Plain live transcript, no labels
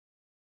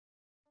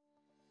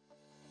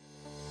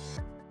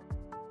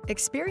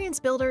Experience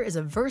Builder is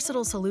a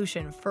versatile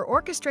solution for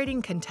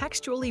orchestrating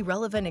contextually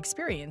relevant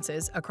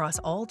experiences across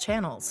all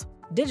channels,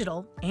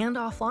 digital and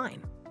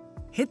offline.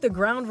 Hit the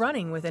ground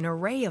running with an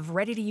array of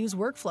ready-to-use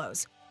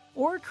workflows,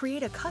 or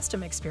create a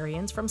custom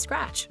experience from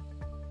scratch.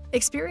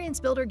 Experience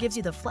Builder gives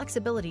you the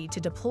flexibility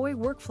to deploy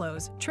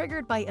workflows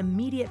triggered by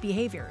immediate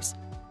behaviors,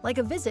 like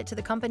a visit to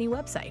the company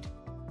website.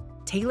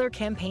 Tailor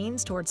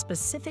campaigns towards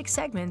specific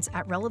segments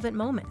at relevant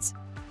moments.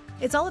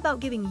 It's all about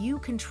giving you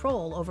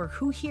control over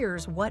who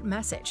hears what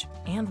message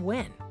and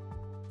when.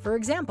 For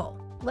example,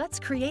 let's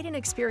create an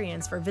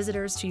experience for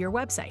visitors to your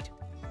website.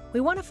 We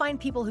want to find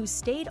people who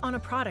stayed on a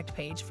product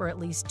page for at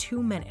least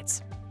 2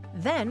 minutes.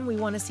 Then we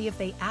want to see if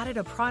they added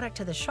a product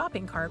to the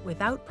shopping cart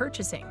without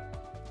purchasing.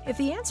 If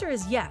the answer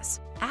is yes,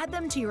 add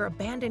them to your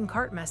abandoned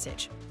cart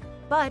message.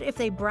 But if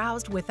they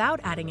browsed without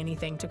adding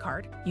anything to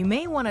cart, you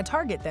may want to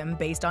target them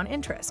based on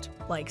interest,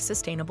 like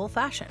sustainable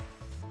fashion.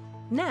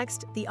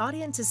 Next, the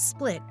audience is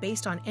split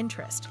based on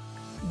interest.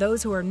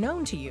 Those who are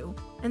known to you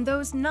and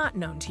those not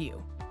known to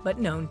you, but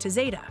known to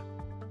Zeta.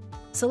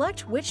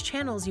 Select which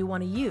channels you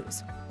want to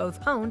use, both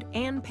owned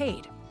and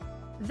paid.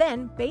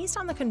 Then, based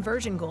on the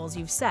conversion goals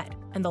you've set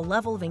and the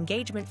level of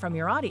engagement from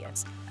your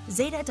audience,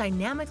 Zeta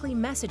dynamically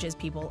messages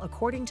people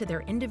according to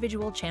their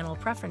individual channel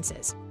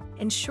preferences,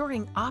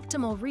 ensuring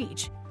optimal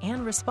reach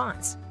and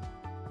response.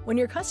 When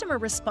your customer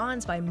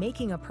responds by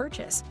making a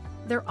purchase,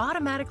 they're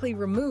automatically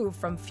removed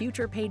from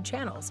future paid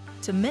channels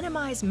to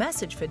minimize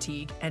message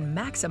fatigue and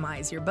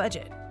maximize your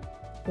budget.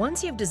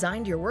 Once you've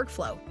designed your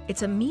workflow,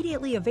 it's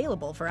immediately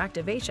available for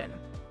activation,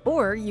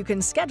 or you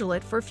can schedule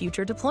it for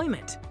future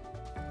deployment.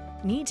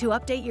 Need to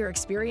update your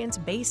experience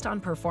based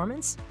on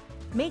performance?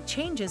 Make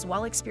changes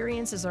while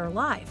experiences are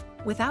live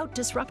without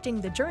disrupting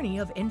the journey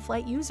of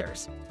in-flight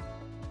users.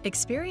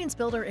 Experience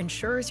Builder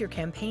ensures your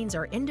campaigns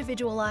are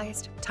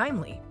individualized,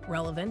 timely,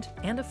 relevant,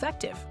 and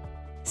effective,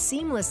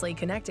 seamlessly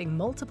connecting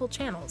multiple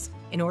channels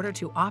in order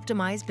to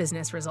optimize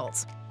business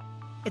results.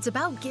 It's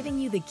about giving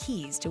you the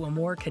keys to a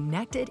more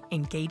connected,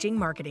 engaging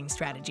marketing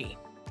strategy.